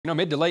You know,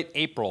 mid to late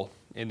April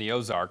in the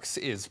Ozarks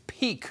is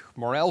peak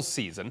Morel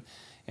season,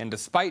 and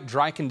despite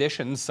dry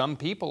conditions, some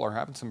people are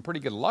having some pretty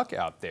good luck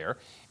out there.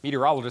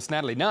 Meteorologist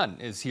Natalie Nunn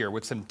is here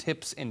with some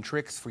tips and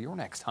tricks for your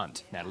next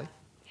hunt. Natalie?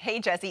 Hey,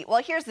 Jesse.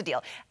 Well, here's the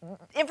deal.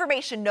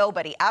 Information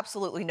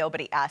absolutely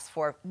nobody asked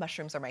for.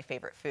 Mushrooms are my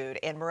favorite food,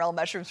 and morel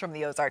mushrooms from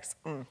the Ozarks,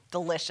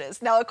 delicious.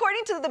 Now,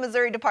 according to the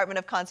Missouri Department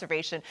of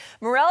Conservation,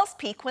 morels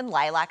peak when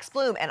lilacs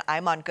bloom, and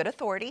I'm on good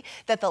authority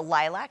that the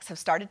lilacs have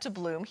started to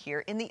bloom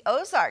here in the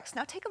Ozarks.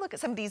 Now, take a look at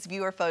some of these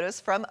viewer photos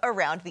from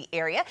around the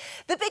area.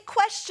 The big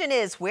question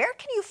is, where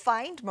can you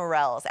find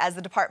morels? As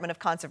the Department of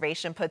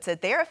Conservation puts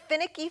it, they're a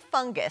finicky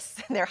fungus,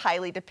 and they're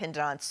highly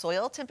dependent on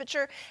soil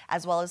temperature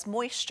as well as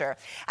moisture.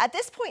 At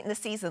this point in the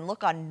season,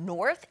 look on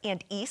north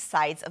and east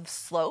sides of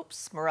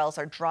slopes. Morels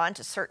are drawn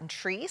to certain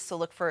trees, so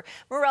look for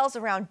morels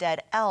around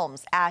dead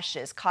elms,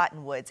 ashes,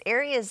 cottonwoods.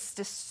 Areas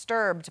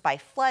disturbed by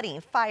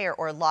flooding, fire,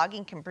 or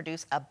logging can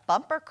produce a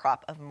bumper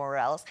crop of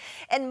morels,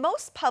 and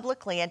most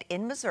public land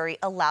in Missouri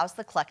allows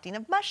the collecting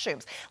of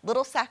mushrooms.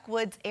 Little Sac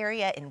Woods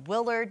area in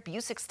Willard,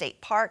 Busick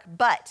State Park,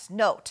 but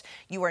note,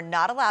 you are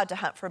not allowed to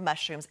hunt for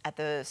mushrooms at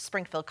the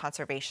Springfield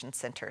Conservation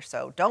Center,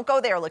 so don't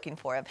go there looking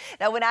for them.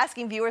 Now, when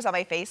asking viewers on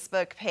my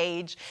Facebook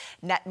page,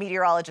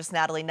 meteorologist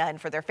Natalie Nunn,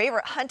 for their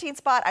favorite hunting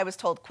spot, I was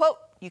told, quote,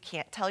 "You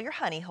can't tell your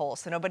honey hole,"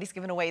 so nobody's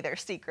giving away their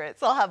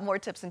secrets. I'll have more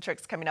tips and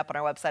tricks coming up on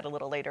our website a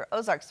little later,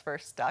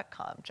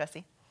 ozarksfirst.com.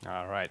 Jesse?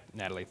 All right,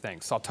 Natalie,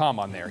 thanks. Saw Tom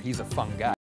on there. He's a fun guy.